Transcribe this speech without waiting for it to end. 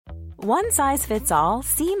One size fits all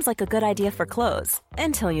seems like a good idea for clothes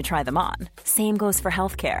until you try them on. Same goes for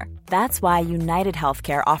healthcare. That's why United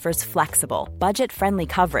Healthcare offers flexible, budget-friendly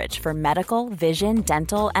coverage for medical, vision,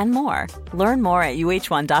 dental, and more. Learn more at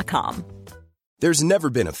uh1.com. There's never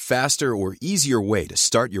been a faster or easier way to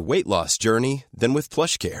start your weight loss journey than with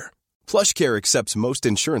PlushCare. PlushCare accepts most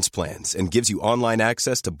insurance plans and gives you online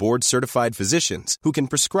access to board-certified physicians who can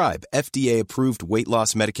prescribe FDA-approved weight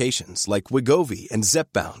loss medications like Wegovy and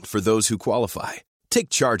Zepbound for those who qualify. Take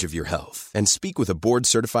charge of your health and speak with a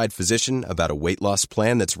board-certified physician about a weight loss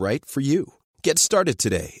plan that's right for you. Get started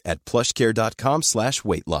today at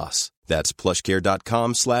plushcare.com/weight loss. That's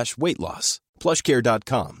plushcare.com/weight loss.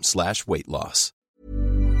 plushcare.com/weight loss.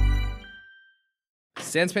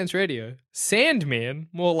 Sandspans Radio. Sandman,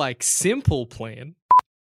 more like Simple Plan.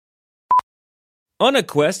 On a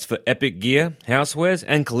quest for epic gear, housewares,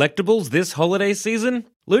 and collectibles this holiday season,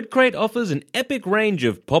 Loot Crate offers an epic range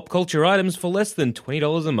of pop culture items for less than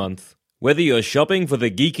 $20 a month. Whether you're shopping for the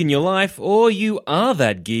geek in your life or you are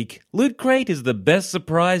that geek, Loot Crate is the best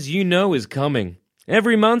surprise you know is coming.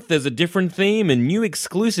 Every month there's a different theme and new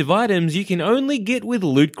exclusive items you can only get with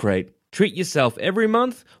Loot Crate. Treat yourself every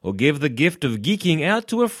month or give the gift of geeking out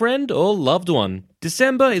to a friend or loved one.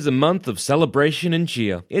 December is a month of celebration and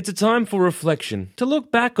cheer. It's a time for reflection, to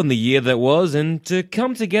look back on the year that was and to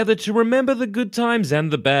come together to remember the good times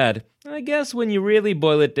and the bad. I guess when you really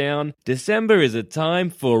boil it down, December is a time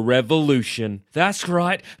for revolution. That's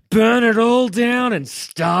right, burn it all down and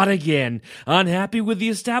start again. Unhappy with the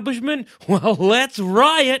establishment? Well, let's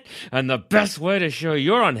riot! And the best way to show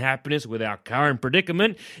your unhappiness with our current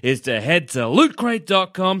predicament is to head to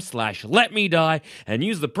lootcrate.com/letmedie and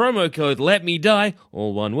use the promo code LETMEDIE,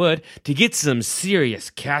 all one word, to get some serious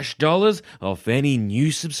cash dollars off any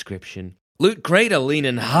new subscription. Loot Crate are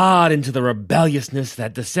leaning hard into the rebelliousness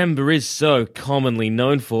that December is so commonly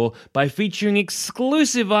known for by featuring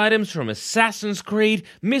exclusive items from Assassin's Creed,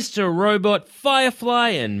 Mr. Robot, Firefly,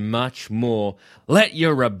 and much more. Let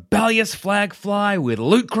your rebellious flag fly with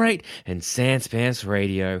Loot Crate and Sandspans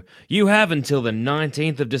Radio. You have until the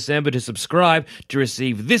 19th of December to subscribe to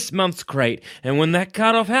receive this month's crate, and when that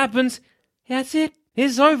cutoff happens, that's it.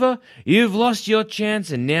 It's over. You've lost your chance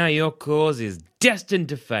and now your cause is destined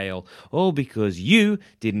to fail. All because you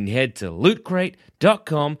didn't head to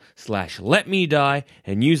lootcrate.com/letmedie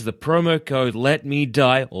and use the promo code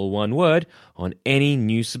LETMEDIE, all one word, on any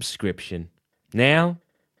new subscription. Now,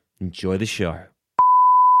 enjoy the show.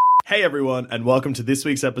 Hey everyone, and welcome to this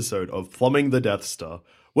week's episode of Plumbing the Death Star,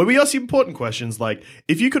 where we ask important questions like,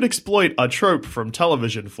 if you could exploit a trope from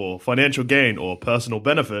television for financial gain or personal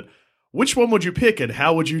benefit, which one would you pick and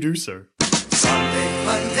how would you do so? Sunday,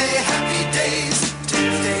 Monday, happy days.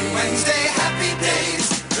 Tuesday, Wednesday, happy days.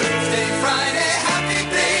 Thursday, Friday, happy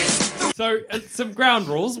days. So, some ground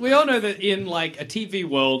rules. We all know that in, like, a TV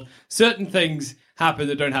world, certain things happen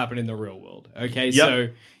that don't happen in the real world, okay? Yep. So,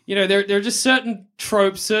 you know, there are just certain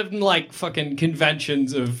tropes, certain, like, fucking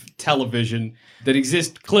conventions of television that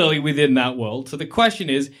exist clearly within that world. So the question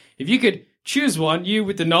is, if you could choose one, you,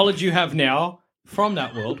 with the knowledge you have now, from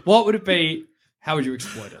that world, what would it be? How would you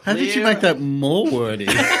exploit it? How did you make that more wordy?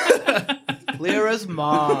 Clear as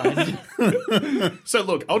mud. So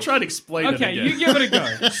look, I'll try and explain it Okay, again. you give it a go.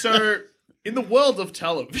 So, in the world of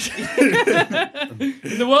television... In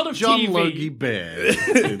the world of John TV, Logie Bear.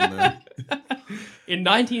 in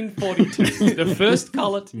 1942, the first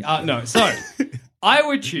color... So, I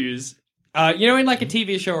would choose... you know, in like a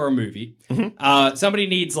TV show or a movie, somebody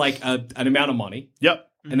needs like an amount of money. Yep.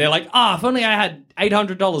 And they're like, if only I had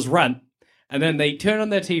 $800 rent. And then they turn on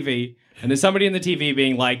their TV, and there's somebody in the TV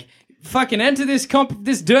being like, fucking enter this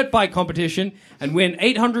dirt bike competition and win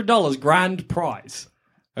 $800 grand prize.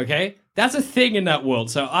 Okay? That's a thing in that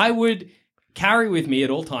world. So I would carry with me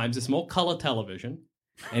at all times a small color television.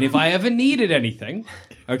 And if I ever needed anything,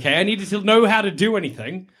 okay, I needed to know how to do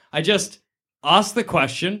anything, I just ask the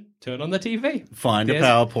question, turn on the TV. Find a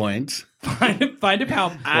PowerPoint. Find a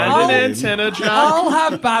PowerPoint. And an antenna jack. I'll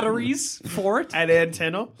have batteries for it. An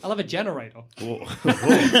antenna. I'll have a generator.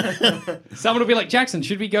 Someone will be like, Jackson,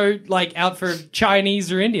 should we go like out for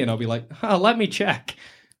Chinese or Indian? I'll be like, let me check.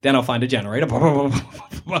 Then I'll find a generator.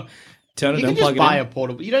 Turn it You on, can plug just buy it a in.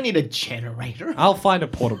 portable. You don't need a generator. I'll find a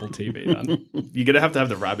portable TV then. You're going to have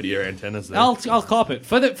the rabbit ear antennas there. I'll cop it.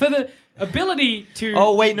 For the ability to...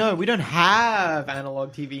 Oh, wait, no. We don't have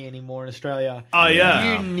analog TV anymore in Australia. Oh,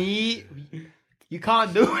 yeah. You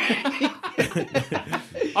can't do it.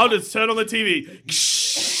 I'll just turn on the TV.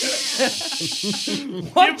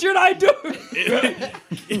 What should I do?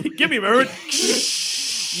 Give me a moment.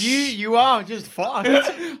 You are just fucked.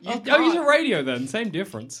 I'll use a radio then. Same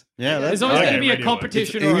difference. Yeah, There's always going to be a radio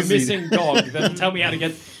competition works. or a It's easy. missing dog that'll tell me how to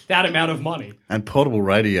get that amount of money. And portable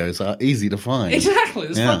radios are easy to find. Exactly.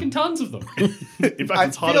 There's Yeah. fucking tons of them. In fact, I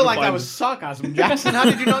it's harder feel to like find. that was sarcasm, Jackson. How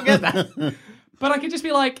did you not get that? But I could just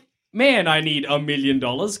be like, man, I need $1 million.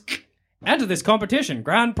 Enter this competition.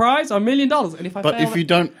 Grand prize, $1 million. And if I But fail if you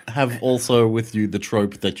don't have also with you the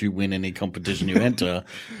trope that you win any competition you enter,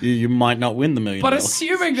 you might not win the $1 million. But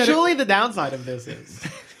assuming that Surely the downside of this is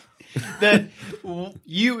that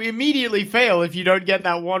you immediately fail if you don't get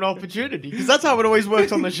that one opportunity. Because that's how it always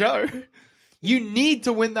works on the show. You need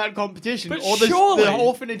to win that competition, But or the surely-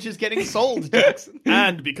 orphanage is getting sold, Jackson.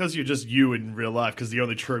 And because you're just you in real life, because the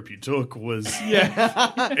only trope you took was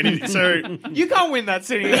Yeah. so You can't win that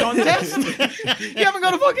singing contest. You haven't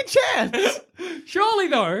got a fucking chance. Surely,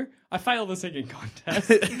 though, I fail the singing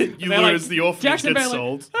contest. you They're like, lose, the orphanage Jackson gets Bailey-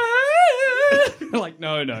 sold. like,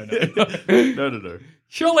 no. No.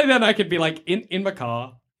 Surely then I could be like in my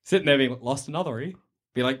car, sitting there being like, lost another E.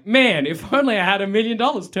 Be like, man, if only I had $1 million,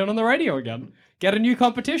 turn on the radio again. Get a new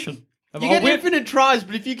competition. You get infinite tries,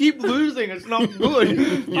 but if you keep losing, it's not good.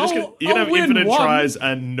 You're I'll gonna have win infinite one. tries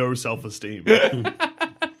and no self-esteem.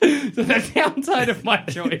 So the downside of my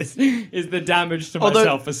choice is the damage to my Although-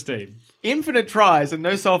 self-esteem. Infinite tries and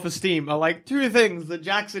no self-esteem are like two things that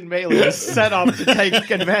Jackson Bailey has set up to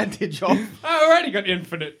take advantage of. I already got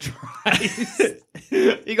infinite tries.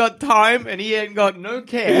 He got time and he ain't got no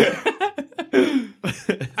care.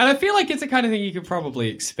 And I feel like it's the kind of thing you could probably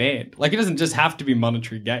expand. Like, it doesn't just have to be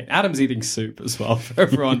monetary gain. Adam's eating soup as well for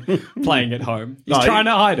everyone playing at home. He's No, trying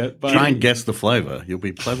to hide it, but Try and guess the flavour. You'll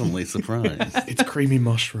be pleasantly surprised. It's creamy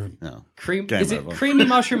mushroom. No. cream Game is it over. creamy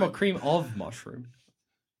mushroom or cream of mushroom?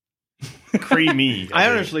 Creamy. I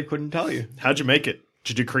think. honestly couldn't tell you. How'd you make it?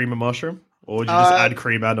 Did you do cream and mushroom? Or did you just add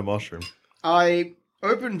cream and a mushroom? I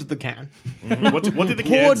opened the can. What did the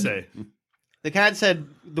can Poured- say? The can said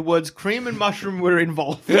the words cream and mushroom were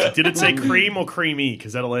involved. Did it say cream or creamy?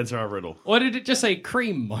 Because that'll answer our riddle. Or did it just say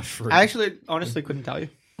cream mushroom? I actually honestly couldn't tell you.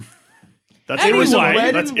 That's Anyway, It was a irresponsible.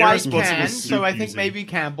 red That's and white irresponsible can, soup so I think using. maybe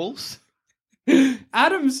Campbell's.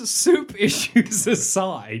 Adam's soup issues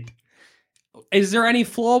aside, is there any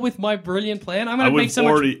flaw with my brilliant plan? I'm I going to would make have so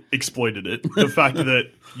much. already exploited it. The fact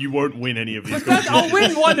that you won't win any of these. But I'll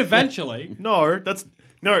competitions. win one eventually. No,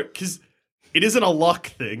 because it isn't a luck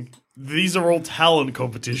thing. These are all talent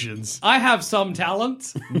competitions. I have some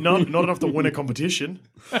talent. Not enough to win a competition.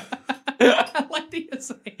 I like that you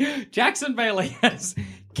say Jackson Bailey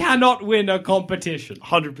cannot win a competition.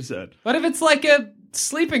 100%. But if it's like a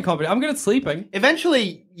sleeping competition, I'm good at sleeping.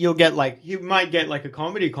 Eventually, you might get like a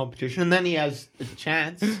comedy competition, and then he has a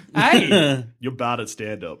chance. Hey, You're bad at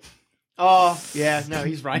stand-up. Oh, yeah, no,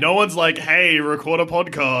 he's right. No one's like, hey, record a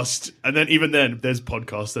podcast. And then even then, there's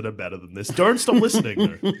podcasts that are better than this. Don't stop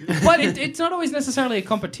listening, though. but it's not always necessarily a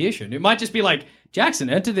competition. It might just be like, Jackson,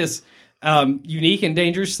 enter this unique and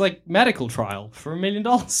dangerous like medical trial for $1 million.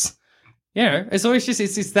 You know, it's always just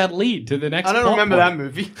it's that lead to the next. I don't plot remember point. that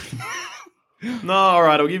movie. No, all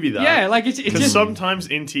right, I'll give you that. Yeah, like it's Because just sometimes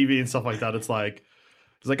in TV and stuff like that, it's like,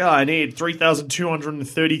 oh, I need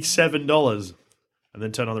 $3,237. And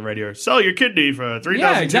then turn on the radio. Sell your kidney for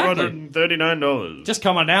 $3,239. just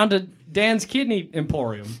come on down to Dan's Kidney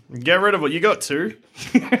Emporium. Get rid of it. You got two.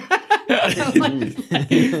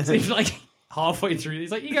 Seems like halfway through,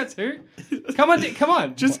 he's like, "You got two? Come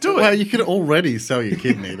on, Just do it. Well, you could already sell your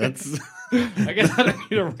kidney. That's I guess I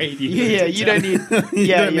don't need a radio. Yeah, you don't need. you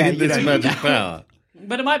Yeah, don't yeah, need you this don't magic need power.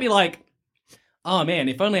 But it might be like, oh man,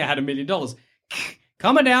 if only I had $1 million.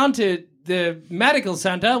 Coming down to the medical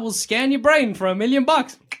center, we'll scan your brain for $1 million.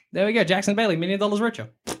 There we go, Jackson Bailey, $1 million richer.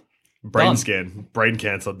 Brain Done. scan. Brain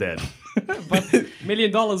cancer dead. But $1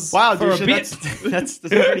 million Wow, for dude, a bit. that's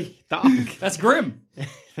pretty dark. That's grim.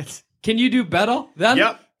 Can you do better than?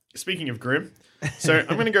 Yep. Speaking of grim. So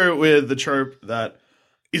I'm going to go with the trope that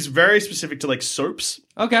is very specific to like soaps.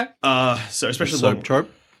 Okay. So especially Soap long- trope.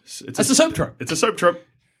 It's That's a soap trope. It's a soap trope.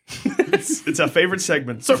 it's our favorite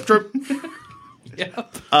segment. Soap trope.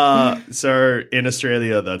 Yep. So in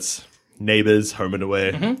Australia, that's Neighbours, Home and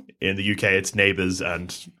Away. Mm-hmm. In the UK, it's Neighbours and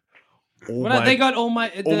all Well, my, they got all my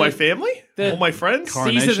family, the- all my friends.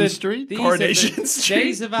 Coronation these are the, Street? these Coronation are the Street?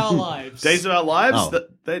 Days of our lives. Days of Our Lives. Oh.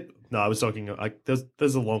 No, I was talking.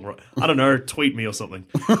 There's a long run. I don't know. Tweet me or something.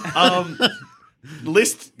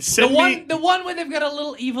 Send me. the one where they've got a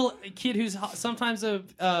little evil kid who's sometimes a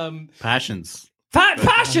Passions.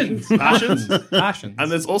 passions. Passions. Passions.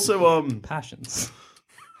 And there's also passions.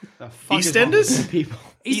 The fuck is wrong EastEnders? with people.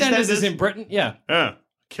 EastEnders is in Britain. Yeah. yeah,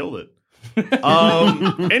 killed it.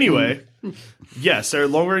 Anyway, yeah, so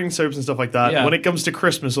long-running soaps and stuff like that. Yeah. When it comes to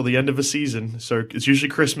Christmas or the end of a season, so it's usually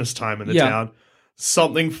Christmas time in the Yeah. town,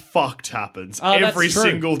 something fucked happens Oh, that's every true.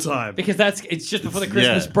 single time. Because it's just before the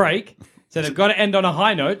Christmas Yeah. break. So they've got to end on a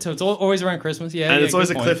high note. So it's always around Christmas. Yeah, And yeah, it's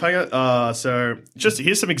always a good point. cliffhanger. So just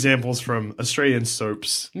here's some examples from Australian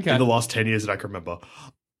soaps Okay. in the last 10 years that I can remember.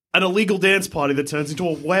 An illegal dance party that turns into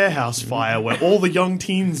a warehouse fire where all the young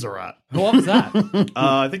teens are at. What was that?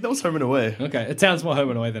 I think that was Home and Away. Okay, it sounds more Home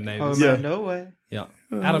and Away than Neighbours. Oh, Yeah. man, no way. Yeah.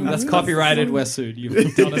 Adam, that's copyrighted. We're sued.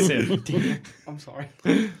 You've done us in. I'm sorry.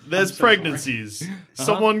 There's pregnancies.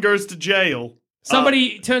 Someone goes to jail.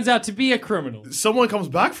 Somebody turns out to be a criminal. Someone comes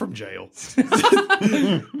back from jail.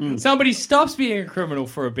 Somebody stops being a criminal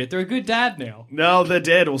for a bit. They're a good dad now. No, they're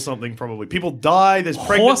dead or something, probably. People die. There's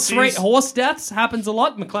pregnancies. Horse deaths happens a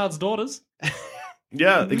lot. McLeod's daughters.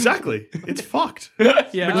 Yeah, exactly. It's fucked.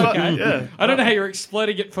 Yeah, okay. Yeah. I don't know how you're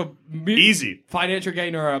exploiting it for Easy. financial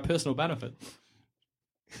gain or personal benefit.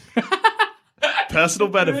 Personal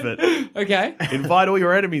benefit. Okay. Invite all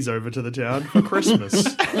your enemies over to the town for Christmas.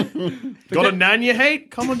 Got a Nan you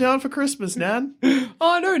hate? Come on down for Christmas, Nan.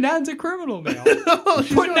 Oh no, Nan's a criminal now.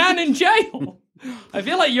 Put Nan in jail. I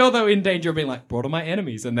feel like you're though in danger of being like, brought on my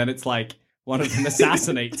enemies, and then it's like one of them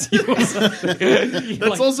assassinates you or something.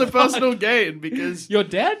 That's also personal gain because You're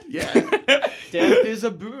dead? yeah, Death is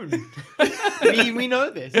a boon. we know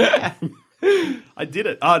this. Yeah. I did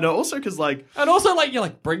it. No, also because like And also, like, you're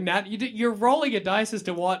like, bring Nan. You're rolling a dice as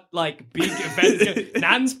to what, like, big event.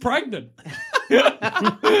 Nan's pregnant.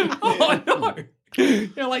 Oh, no.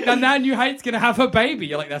 You're like, the Nan you hate's going to have a baby.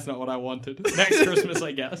 You're like, that's not what I wanted. Next Christmas,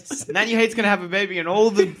 I guess. Nan you hate's gonna have a baby, and all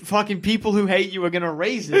the fucking people who hate you are gonna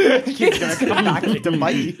raise it. The kid's gonna come back to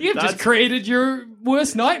bite you. You've just That's- created your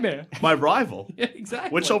worst nightmare. my rival, Yeah, exactly.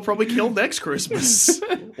 which I'll probably kill next Christmas.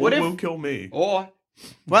 What or if- will kill me? Or,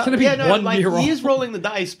 well, gonna be yeah, no, 1 like, year he old. is rolling the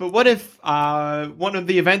dice, but what if one of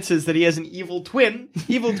the events is that he has an evil twin?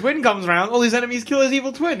 Evil twin comes around, all his enemies kill his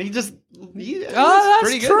evil twin. That's that's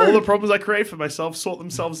pretty true. All the problems I create for myself sort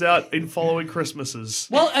themselves out in following Christmases.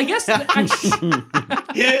 Well, I guess actually,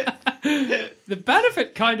 the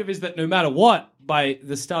benefit kind of is that no matter what, by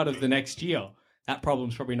the start of the next year, that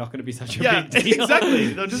problem's probably not going to be such a Yeah, big deal. exactly.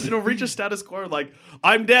 It'll reach a status quo like,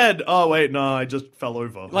 I'm dead. Oh, wait, no, I just fell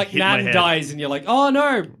over. Like Hit my Nan head. dies and you're like, oh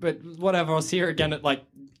no, but whatever, I'll see her again at like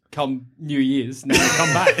come New Year's. Nan,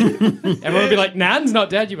 come back. Everyone will be like, Nan's not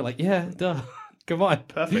dead. You'll be like, yeah, duh. Come on.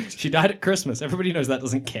 Perfect. She died at Christmas. Everybody knows that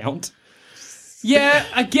doesn't count. Yeah,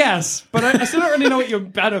 I guess. But I still don't really know what your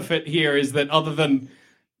benefit here is that other than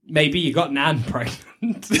maybe you got Nan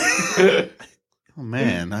pregnant. Oh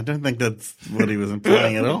man, I don't think that's what he was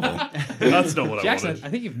implying at all. That's not what I Jackson, wanted. I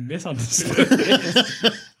think you've misunderstood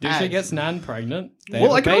this. Dusha gets Nan pregnant. They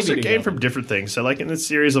Well, have a I can also baby gain together. from different things. So, like in a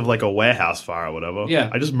series of like a warehouse fire or whatever, Yeah.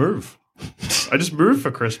 I just move. I just move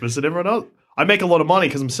for Christmas, and everyone else. I make a lot of money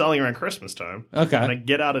because I'm selling around Christmas time. Okay. And I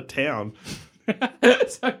get out of town.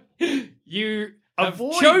 So you have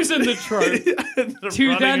Avoid- chosen the trope to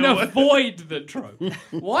Running then away. avoid the trope.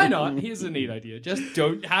 Why not? Here's a neat idea. Just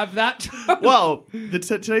don't have that trope. Well,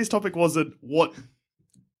 today's topic wasn't what.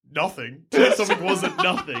 Nothing. Today's topic wasn't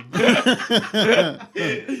nothing.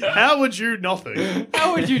 How would you nothing?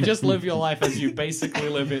 How would you just live your life as you basically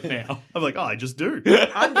live it now? I'm like, I just do.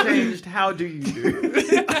 Unchanged, how do you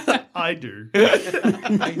do? I do.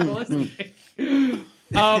 Thanks for listening.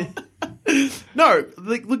 No,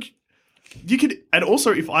 like, look, you could, and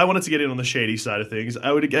also if I wanted to get in on the shady side of things,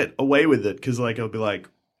 I would get away with it because, like, I'd be like,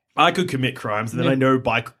 I could commit crimes, and then I know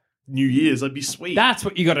by New Year's I'd be sweet. That's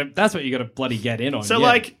what you gotta. That's what you gotta bloody get in on. So, yeah.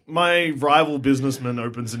 like, my rival businessman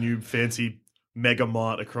opens a new fancy mega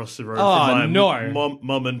mart across the road Oh, from my no.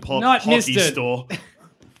 mum and pop Not hockey Mr. store.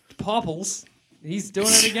 Popples, he's doing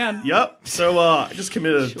it again. Yep. So, I just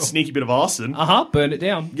committed a sneaky bit of arson. Burn it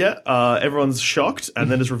down. Yeah, everyone's shocked, and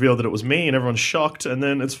then it's revealed that it was me, and everyone's shocked, and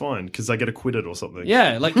then it's fine because I get acquitted or something.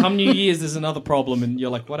 Yeah, like come New Year's, there's another problem, and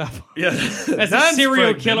you're like, whatever. Yeah. There's a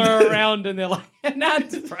serial killer around, and they're like,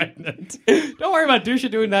 Nan's pregnant. Don't worry about Dusha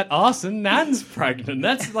doing that arson. Nan's pregnant.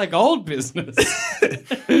 That's like old business.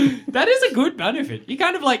 That is a good benefit. You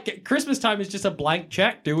kind of like Christmas time is just a blank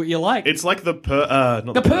check. Do what you like. It's like the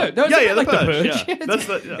not the purge. No, it's yeah, a bit yeah, like the the purge. purge. Yeah. That's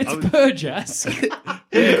the. Yeah, It's purge-esque.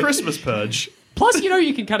 the Christmas purge. Plus,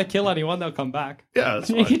 you can kind of kill anyone; they'll come back. Yeah, that's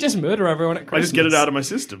You fine. can just murder everyone at I Christmas. just get it out of my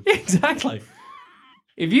system. Exactly.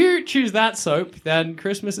 If you choose that soap, then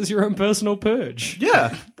Christmas is your own personal purge.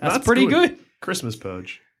 Yeah, That's pretty good. Christmas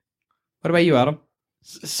purge. What about you, Adam?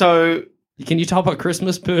 So, Can you top a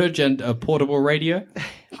Christmas purge and a portable radio?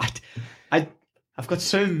 I've got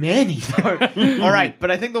so many, though. All right,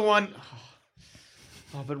 but I think the one...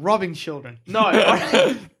 Oh, but robbing children. No. All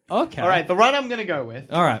right. Okay. All right. The one I'm going to go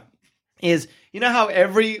with All right. is, you know how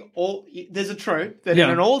there's a trope that in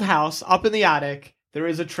an old house up in the attic, there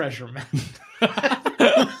is a treasure map.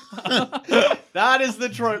 That is the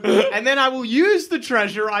trope. And then I will use the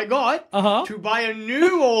treasure I got to buy a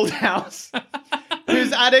new old house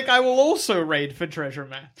whose attic I will also raid for treasure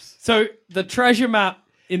maps. So the treasure map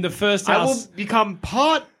in the first I house... will become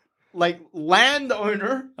part,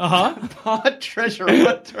 landowner, part treasure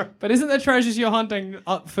hunter. But isn't the treasures you're hunting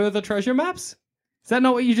further treasure maps? Is that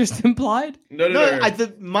not what you just implied? No.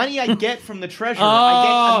 The money I get from the treasure, I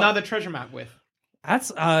get another treasure map with.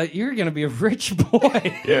 That's you're gonna be a rich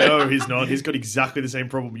boy. No, he's not. He's got exactly the same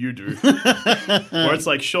problem you do. Where it's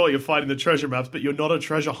like, sure, you're finding the treasure maps, but you're not a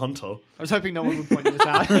treasure hunter. I was hoping no one would point this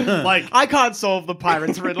out. Like, I can't solve the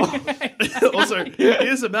pirate's riddle. also,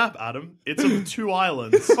 here's a map, Adam. It's of 2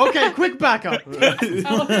 islands. Okay, quick backup. I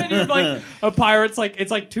love the idea of, like, a pirate's like,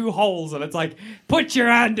 it's like 2 holes, and it's like, put your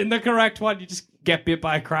hand in the correct one. You just get bit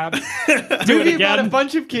by a crab. Do it Movie about a again.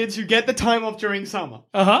 bunch of kids who get the time off during summer.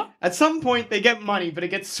 At some point, they get money, but it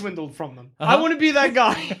gets swindled from them. I want to be that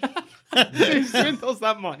guy who swindles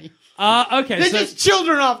that money. Okay, They're so just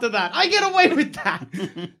children after that. I get away with that.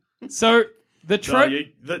 so the trope.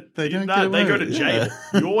 They don't get away they go with to it, jail.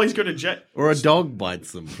 yeah. You always go to jail. Or a dog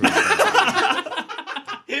bites them.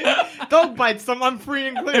 Dog bites them. I'm free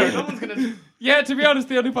and clear. No one's gonna. Yeah, to be honest,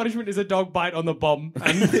 the only punishment is a dog bite on the bum,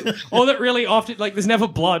 and all that really often, like, there's never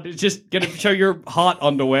blood. It's just gonna show your heart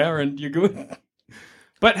underwear, and you're good.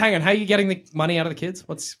 But hang on, how are you getting the money out of the kids?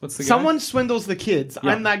 What's the guy? Someone swindles the kids.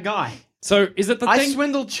 Yeah. I'm that guy. So is it the I thing?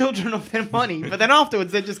 swindle children of their money, but then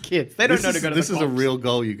afterwards they're just kids. They don't know to go to This the is a cops. real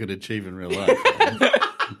goal you could achieve in real life.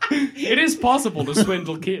 It is possible to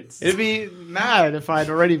swindle kids. It'd be mad if I'd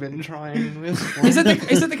already been trying this one. Is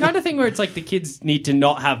it the kind of thing where it's like the kids need to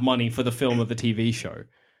not have money for the film or the TV show?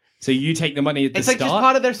 So you take the money at the It's start? like just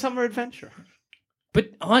part of their summer adventure.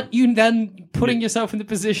 But aren't you then putting yourself in the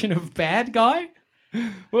position of bad guy?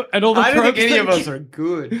 And all the I don't think tropes any of that- us are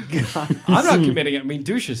good. I'm not committing it. I mean,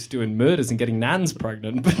 Douche is doing murders and getting nans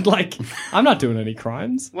pregnant, but, like, I'm not doing any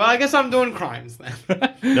crimes. Well, I guess I'm doing crimes then.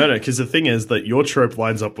 No, because the thing is that your trope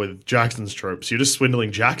lines up with Jackson's trope, so you're just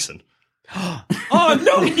swindling Jackson. Oh,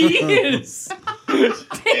 no, he is!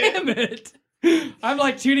 Damn it! I'm,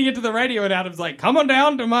 like, tuning into the radio, and Adam's like, come on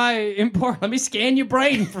down to my import. Let me scan your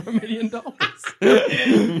brain for $1 million.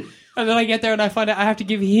 And then I get there and I find out I have to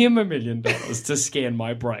give him $1 million to scan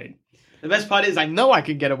my brain. The best part is I know I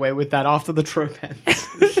could get away with that after the trope ends.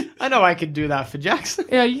 I know I could do that for Jackson.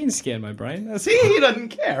 Yeah, you can scan my brain. That's... See, he doesn't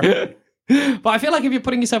care. But I feel like if you're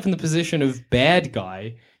putting yourself in the position of bad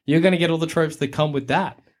guy, you're going to get all the tropes that come with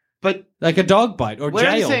that. But Like a dog bite or we're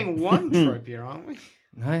jail. only saying one trope here, aren't we?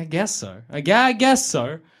 I guess so. I guess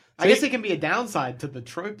so. I guess there can be a downside to the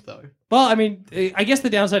trope, though. Well, I mean, I guess the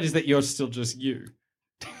downside is that you're still just you.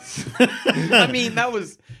 I mean, that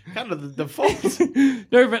was kind of the default.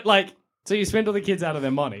 No, but like, so you swindle the kids out of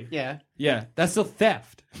their money. Yeah. Yeah, that's still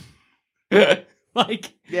theft.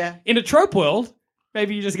 Like, Yeah. in a trope world,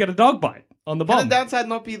 maybe you just get a dog bite on the Can bum. the downside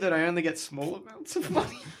not be that I only get small amounts of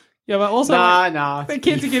money? Yeah, but also, like, Nah. the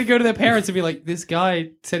kids are going to go to their parents and be like, this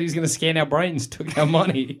guy said he's going to scan our brains, took our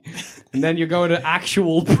money. And then you're going to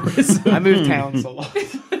actual prison. I move towns a lot.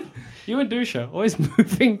 You and Dusha, always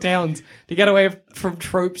moving towns to get away from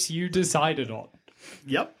tropes you decided on.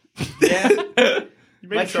 Yep. Yeah. You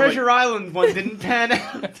made My it sound like- Treasure Island one didn't pan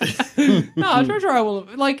out. No, treasure I will,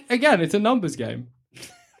 like, again, it's a numbers game.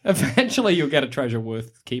 Eventually you'll get a treasure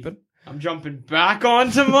worth keeping. I'm jumping back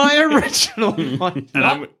onto my original one. And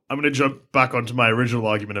I'm going to jump back onto my original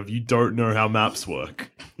argument of you don't know how maps work.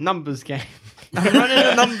 Numbers game. I'm running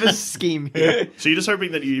a numbers scheme here. So you're just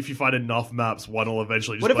hoping that if you find enough maps, one will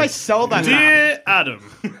eventually just What if I sell that map? Dear Adam,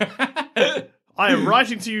 I am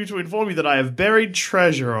writing to you to inform you that I have buried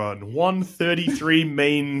treasure on 133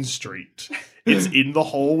 Main Street. It's in the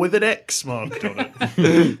hole with an X marked on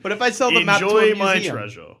it. What if I sell the map to a Enjoy museum? my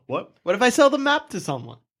treasure. What? What if I sell the map to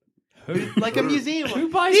someone? Like a museum. Who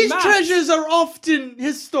buys These maps? treasures are often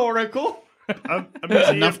historical. A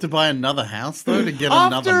museum- Enough to buy another house, though, to get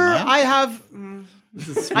another After map? I have... This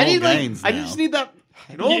is small I need gains I now. just need that...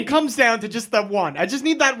 It all comes down to just that one. I just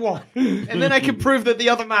need that one. And then I can prove that the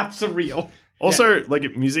other maps are real. Also, like,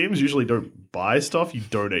 museums usually don't buy stuff, you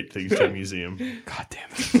donate things to a museum. God damn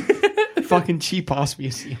it. Fucking cheap-ass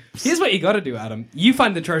museum. Here's what you got to do, Adam. You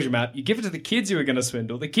find the treasure map, you give it to the kids you were going to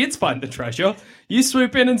swindle, the kids find the treasure, you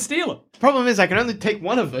swoop in and steal it. Problem is, I can only take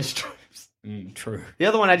one of those tropes. True. The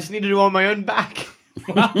other one I just need to do on my own back.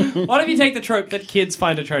 What if you take the trope that kids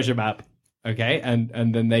find a treasure map, okay, and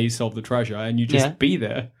then they solve the treasure, and you just Yeah. be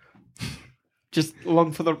there? just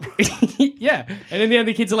along for the Yeah. And then the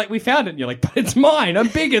other kids are like, we found it. And you're like, but it's mine. I'm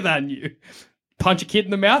bigger than you. Punch a kid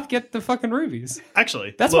in the mouth, get the fucking rubies.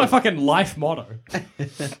 Actually, That's look, my fucking life motto.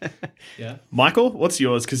 Yeah. Michael, what's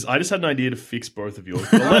yours? Because I just had an idea to fix both of yours.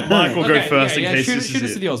 I'll let Michael go first in case this shoot is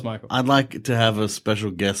us it. with yours, Michael. I'd like to have a special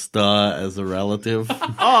guest star as a relative.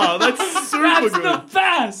 Oh, that's super That's good. the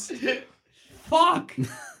best. Fuck.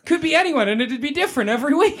 Could be anyone, and it'd be different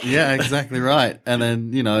every week. Yeah, exactly right. And then,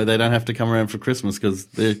 they don't have to come around for Christmas because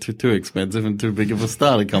they're too expensive and too big of a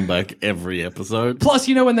star to come back every episode. Plus,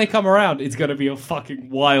 when they come around, it's going to be a fucking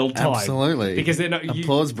wild time. Absolutely. Because they're not.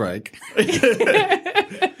 Applause break.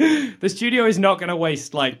 The studio is not going to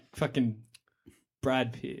waste, fucking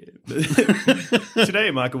Brad Pitt. Today,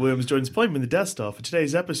 Michael Williams joins Flame in the Death Star for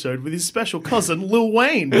today's episode with his special cousin, Lil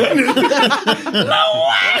Wayne.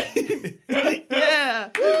 Yeah.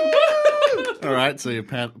 All right, so you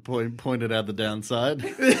pointed out the downside.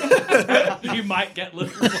 You might get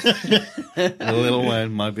little. Little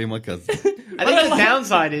Wayne might be my cousin. I think the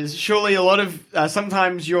downside is surely a lot of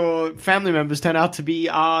sometimes your family members turn out to be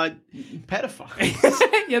pedophiles.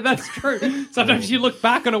 Yeah, that's true. Sometimes you look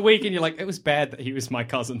back on a week and you're like, it was bad that he was my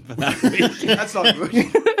cousin for that week. That's not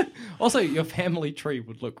good. Also, your family tree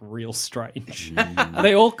would look real strange. Are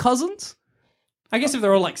they all cousins? I guess if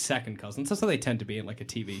they're all second cousins, that's how they tend to be in a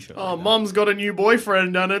TV show. Oh, Mom's got a new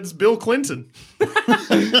boyfriend and it's Bill Clinton.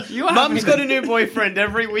 Mum's got a new boyfriend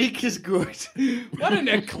every week is good. What an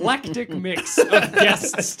eclectic mix of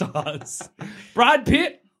guest stars. Brad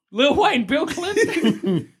Pitt, Lil Wayne, Bill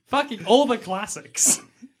Clinton. Fucking all the classics.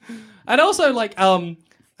 And also, I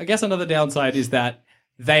guess another downside is that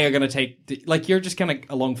they are going to take, you're just kind of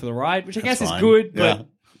along for the ride, which I guess is good, but... Yeah,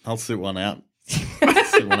 I'll sit one out.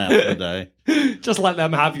 Sit one out for the day. Just let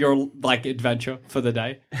them have your, adventure for the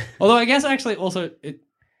day. Although I guess actually also...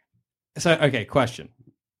 okay, question.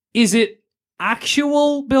 Is it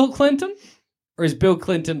actual Bill Clinton? Or is Bill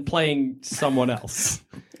Clinton playing someone else?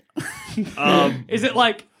 Is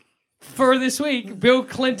it for this week, Bill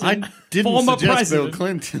Clinton, I didn't former suggest president. Bill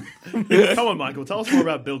Clinton. Come on, Michael, tell us more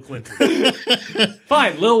about Bill Clinton.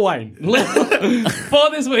 Fine, Lil Wayne. For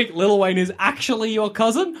this week, Lil Wayne is actually your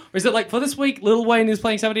cousin? Or is it for this week, Lil Wayne is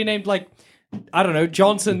playing somebody named I don't know,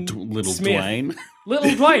 Johnson Little Smith. Dwayne. Little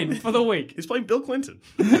Dwayne for the week. He's playing Bill Clinton.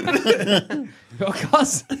 Your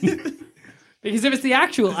cousin. Because if it's the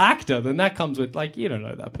actual actor, then that comes with, you don't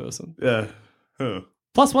know that person. Yeah. Huh.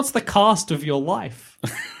 Plus, what's the cast of your life?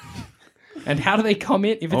 And how do they come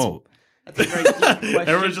in? If it's That's a very deep question.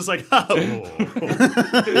 Everyone's just like, oh.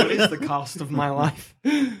 What is the cost of my life?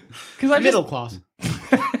 Middle class.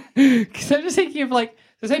 Because I'm just thinking of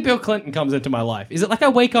so say Bill Clinton comes into my life. Is it I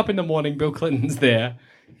wake up in the morning, Bill Clinton's there.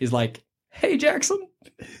 He's like, hey, Jackson,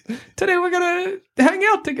 today we're going to hang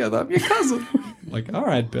out together. I'm your cousin. All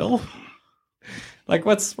right, Bill.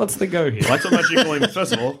 What's the go here? I imagine you call him,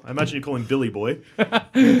 first of all, I imagine you call him Billy Boy. All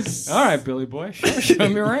right, Billy boy, show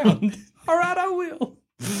me around. All right, I will.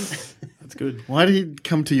 That's good. Why did he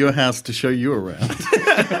come to your house to show you around?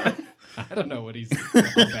 I don't know what he's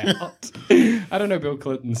about. I don't know Bill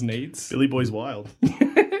Clinton's needs. Billy Boy's wild. You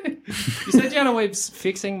said you had a way of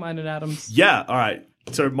fixing mine and Adams. Yeah, all right.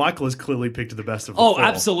 So Michael has clearly picked the best of the four.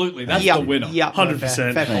 Absolutely. That's the winner. Yeah,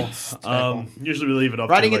 100%. Fair call. Usually we leave it up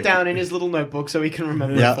Writing to it down in his little notebook so he can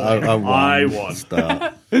remember Yeah, it fully. I won.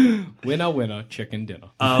 Star. Winner, chicken dinner.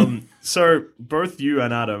 So both you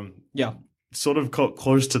and Adam Yeah. sort of got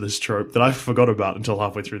close to this trope that I forgot about until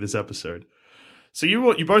halfway through this episode. So you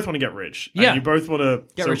both want to get rich. And Yeah. you both want to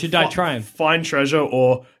Get rich or die trying. find treasure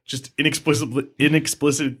or just inexplicably.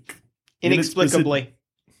 Inexplicably.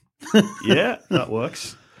 Yeah, that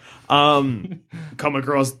works. Come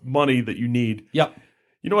across money that you need. Yep.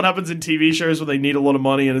 You know what happens in TV shows where they need a lot of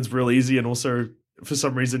money and it's real easy, and also for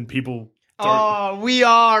some reason people don't. Oh, we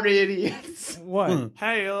are idiots. What?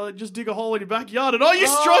 Hey, just dig a hole in your backyard and you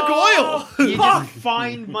struck oil. You just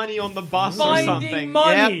find money on the bus or Finding something.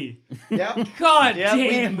 money. Yep. God Yep.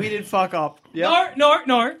 damn. We did fuck up. Yep. No.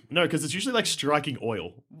 No, because it's usually striking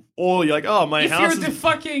oil. Or you're like, oh, my If house you're is... the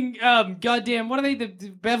fucking goddamn, what are they? The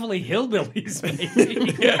Beverly Hillbillies, maybe.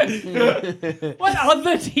 What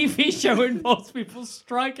other TV show involves people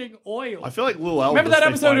striking oil? I feel like Lil Elvis. Remember that they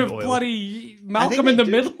episode find of oil. bloody Malcolm in the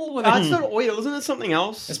Middle? Where It's not oil, isn't it? Something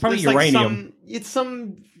else. It's probably There's uranium. It's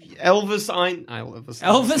some Elvis Einstein.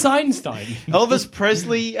 Elvis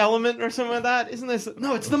Presley element or something like that. Isn't this?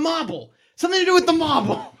 No, it's the marble. Something to do with the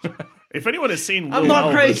marble. If anyone has seen Lil I'm not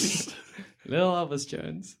Elvis, crazy. Lil Elvis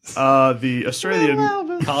Jones. The Australian...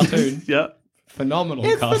 Elvis. Cartoon. Yeah. Phenomenal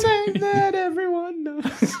It's cartoon. the name that everyone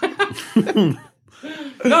knows.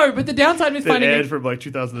 No, but the downside with That finding aired it, from like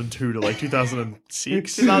 2002 to like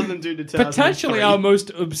 2006. 2002 to 2003. potentially our most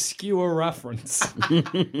obscure reference.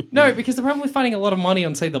 No, because the problem with finding a lot of money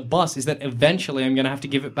on, say, the bus is that eventually I'm going to have to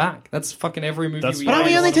give it back. That's fucking every movie That's we But are make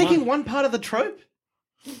we a only lot of money. taking one part of the trope?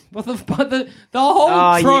 Well, the whole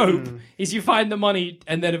Ah, trope yeah. is you find the money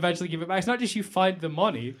and then eventually give it back. It's not just you find the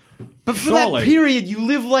money. But for Surely. that period, you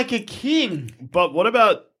live like a king. But what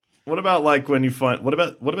about like when you find what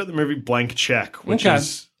about the movie Blank Check, which Okay.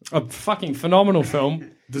 is A fucking phenomenal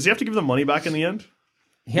film. does he have to give the money back in the end?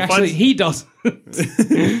 He does.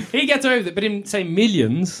 He gets over it, but in, say,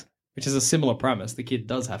 Millions, which is a similar premise, the kid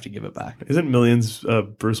does have to give it back. Isn't Millions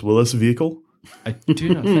Bruce Willis vehicle? I do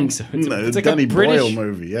not think so. It's, No, it's like Danny a British Boyle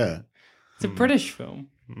movie, yeah. It's a British film.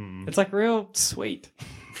 It's like real sweet.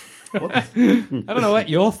 I don't know what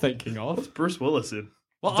you're thinking of. Bruce Willis in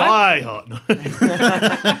Well, Die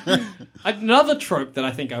Hard. Another trope that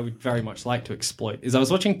I think I would very much like to exploit is I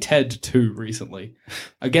was watching Ted 2 recently,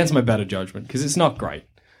 against my better judgment, because it's not great.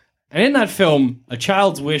 And in that film, a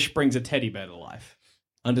child's wish brings a teddy bear to life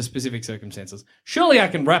under specific circumstances. Surely I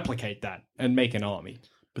can replicate that and make an army.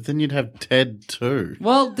 But then you'd have Ted too.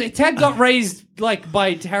 Well, Ted got raised like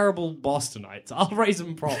by terrible Bostonites. I'll raise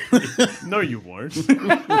him properly. No, you won't.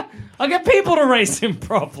 I'll get people to raise him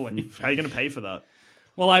properly. How are you going to pay for that?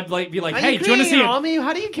 Well, I'd be like, Are hey, you do you want to creating see an it? army?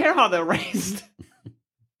 How do you care how they're raised?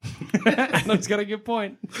 Adam's got a good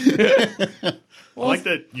point. I like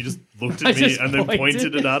that you just looked I at me just and then pointed.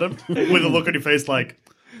 pointed it at him with a look on your face like,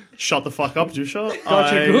 shut the fuck up, Jusha.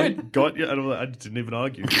 Got you I good. Got you. And I didn't even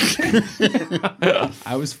argue.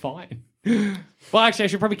 I was fine. Well, actually, I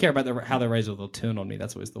should probably care about how they're raised or they'll turn on me.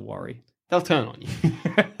 That's always the worry. They'll turn on you.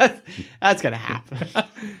 That's going to happen.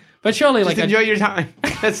 But surely, Just like enjoy your time.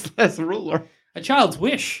 That's the ruler. a child's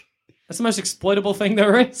wish. That's the most exploitable thing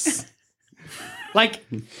there is. Like,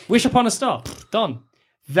 wish upon a star. Done.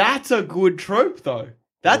 That's a good trope, though.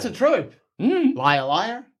 That's a trope. Liar,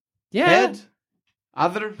 liar. Yeah. Head.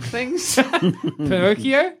 Other things.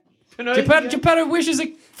 Pinocchio? Pinocchio. Geppetto wishes a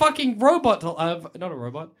fucking robot. Not a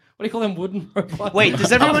robot. What do you call them? Wooden robots? Wait,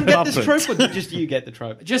 does everyone get this Puppet. trope, or just you get the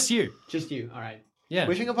trope? Just you. Just you. All right. Yeah.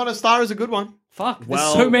 Wishing upon a star is a good one. Fuck.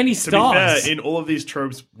 Well, There's so many To be stars. fair, in all of these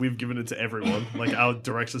tropes, we've given it to everyone. Like, our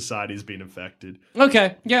direct society's been infected.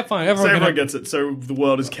 Okay. Yeah, fine. So Everyone, everyone gets it. So the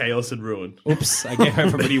world is chaos and ruin. Oops, I gave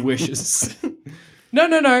everybody wishes.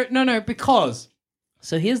 No, because...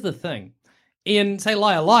 So here's the thing. In, say,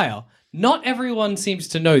 Liar Liar, not everyone seems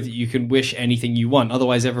to know that you can wish anything you want.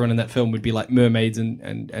 Otherwise, everyone in that film would be like mermaids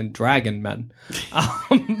and dragon men.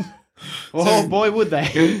 Oh, boy, would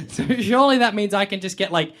they. So surely that means I can just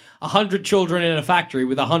get like 100 children in a factory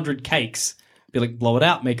with 100 cakes. Be like, blow it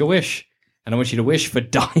out, make a wish. And I want you to wish for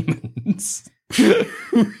diamonds.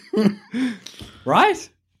 Right?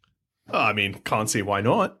 Oh, I mean, can't see why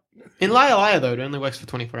not. In Liar, liar, though, it only works for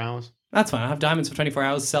 24 hours. That's fine. I have diamonds for 24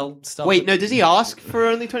 hours, sell stuff. Wait, no, does he ask for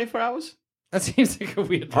only 24 hours? That seems like a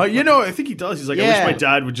weird Oh, you know, I think he does. He's like, I Yeah. wish my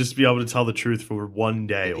dad would just be able to tell the truth for one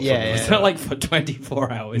day or Yeah, something. yeah. It's not like for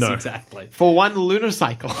 24 hours, No. exactly. For one lunar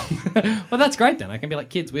cycle. Well, that's great then. I can be like,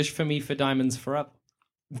 kids, wish for me for diamonds forever.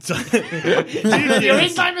 You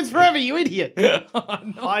ate diamonds forever, you idiot.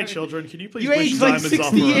 Hi, children. Can you please You wish aged like diamonds 60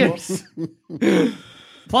 off forever? years.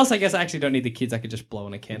 Plus, I guess I actually don't need the kids. I could just blow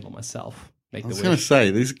in a candle myself. Make I the was going to wish.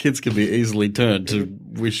 say, these kids can be easily turned to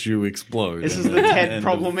wish you explode. This And is the then Ted end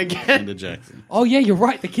problem of- again. end of Jackson. Oh, yeah, you're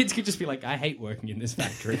right. The kids could just be like, I hate working in this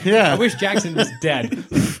factory. Yeah. I wish Jackson was dead.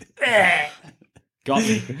 Got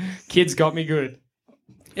me. Kids got me good.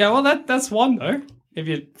 Yeah, well, that's one, though, if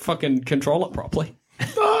you fucking control it properly.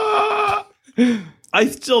 I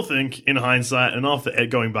still think, in hindsight, and after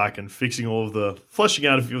Ed going back and fixing all of the, fleshing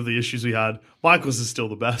out a few of the issues we had, Michael's is still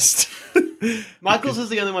the best. Michael's is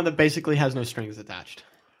the only one that basically has no strings attached.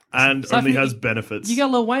 And So only if you- has benefits. You got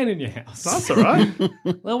Lil Wayne in your house. That's all right.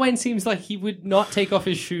 Lil Wayne seems like he would not take off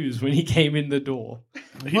his shoes when he came in the door.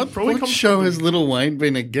 He'd What, probably what come show has Little Wayne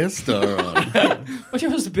been a guest star on? Which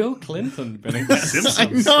was Bill Clinton been a guest?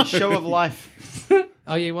 Simpsons. Show of life.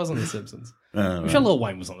 Oh, yeah, he was on The Simpsons. Oh, I'm sure Lil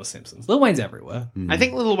Wayne was on The Simpsons. Lil Wayne's everywhere. I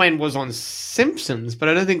think Lil Wayne was on Simpsons, but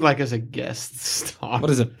I don't think like as a guest star. What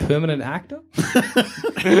is a permanent actor?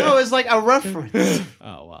 No, it's like a reference.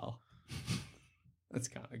 Oh, well. That's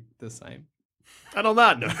kind of the same. And on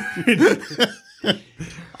that note,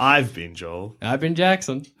 I've been Joel. I've been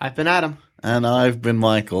Jackson. I've been Adam. And I've been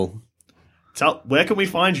Michael. Where can we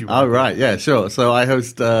find you? Oh, right. Yeah, sure. So I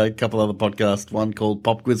host a couple other podcasts, one called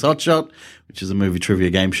Pop Quiz Hotshot, which is a movie trivia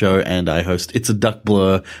game show, and I host It's a Duck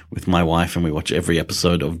Blur with my wife, and we watch every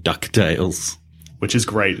episode of DuckTales. which is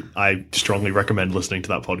great. I strongly recommend listening to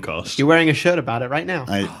that podcast. You're wearing a shirt about it right now.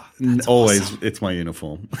 It's my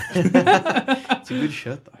uniform. It's a good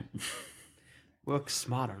shirt, though. Work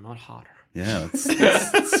smarter, not harder. Yeah, it's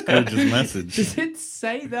Scrooge's message. Does it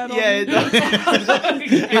say that?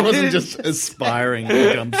 He wasn't just aspiring to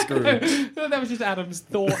become Scrooge. No, that was just Adam's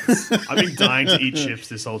thoughts. I've been dying to eat chips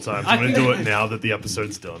this whole time, so I'm going to do it now that the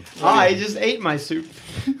episode's done. I just ate my soup.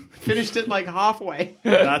 Finished it like halfway.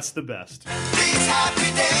 That's the best. These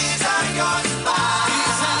happy days are yours and mine.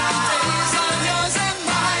 These happy days are yours and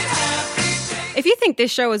mine. Happy days. If you think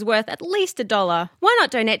this show is worth at least $1, why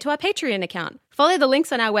not donate to our Patreon account? Follow the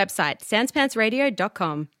links on our website,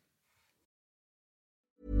 sanspantsradio.com.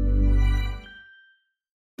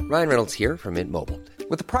 Ryan Reynolds here from Mint Mobile.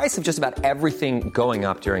 With the price of just about everything going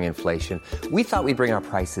up during inflation, we thought we'd bring our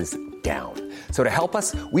prices down. So to help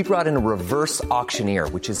us, we brought in a reverse auctioneer,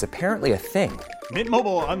 which is apparently a thing. Mint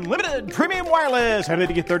Mobile Unlimited Premium Wireless. How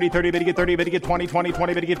to get 30, 30, bit to get 30, bit to get 20, 20,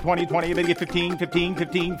 20, bit to get 20, 20, bit to get 15, 15,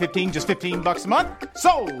 15, 15, just $15 a month?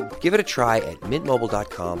 Sold! Give it a try at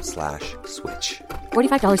mintmobile.com/switch.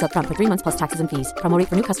 $45 up front for 3 months plus taxes and fees. Promo rate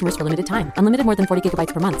for new customers for limited time. Unlimited more than 40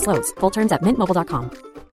 gigabytes per month. Slows full terms at mintmobile.com.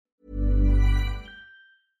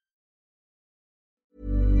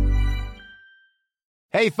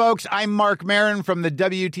 Hey, folks, I'm Mark Maron from the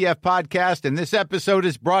WTF Podcast, and this episode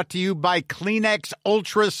is brought to you by Kleenex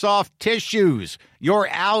Ultra Soft Tissues, your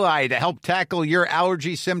ally to help tackle your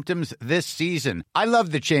allergy symptoms this season. I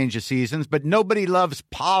love the change of seasons, but nobody loves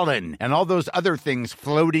pollen and all those other things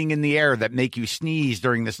floating in the air that make you sneeze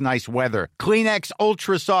during this nice weather. Kleenex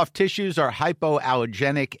Ultra Soft Tissues are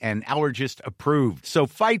hypoallergenic and allergist approved, so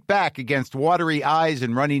fight back against watery eyes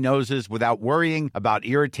and runny noses without worrying about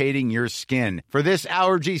irritating your skin. For this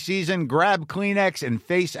allergy season, grab Kleenex and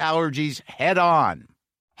face allergies head on.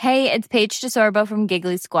 Hey, it's Paige DeSorbo from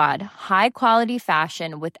Giggly Squad. High quality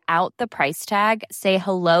fashion without the price tag. Say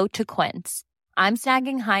hello to Quince. I'm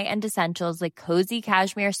snagging high-end essentials like cozy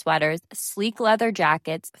cashmere sweaters, sleek leather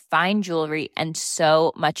jackets, fine jewelry, and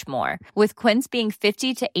so much more. With Quince being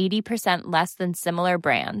 50 to 80% less than similar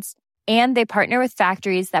brands. And they partner with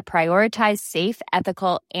factories that prioritize safe,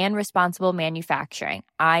 ethical, and responsible manufacturing.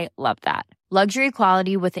 I love that. Luxury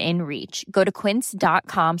quality within reach. Go to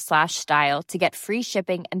quince.com/style to get free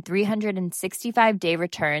shipping and 365-day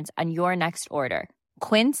returns on your next order.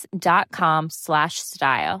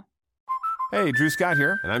 Quince.com/style. Hey, Drew Scott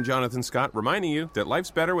here, and I'm Jonathan Scott, reminding you that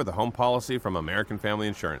life's better with a home policy from American Family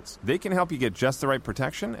Insurance. They can help you get just the right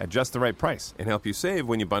protection at just the right price and help you save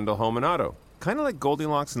when you bundle home and auto. Kind of like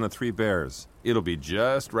Goldilocks and the Three Bears. It'll be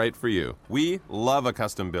just right for you. We love a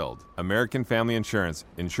custom build. American Family Insurance.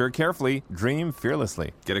 Insure carefully, dream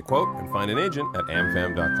fearlessly. Get a quote and find an agent at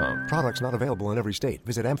amfam.com. Products not available in every state.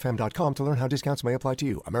 Visit amfam.com to learn how discounts may apply to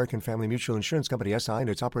you. American Family Mutual Insurance Company, SI, and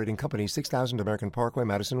its operating company, 6000 American Parkway,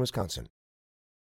 Madison, Wisconsin.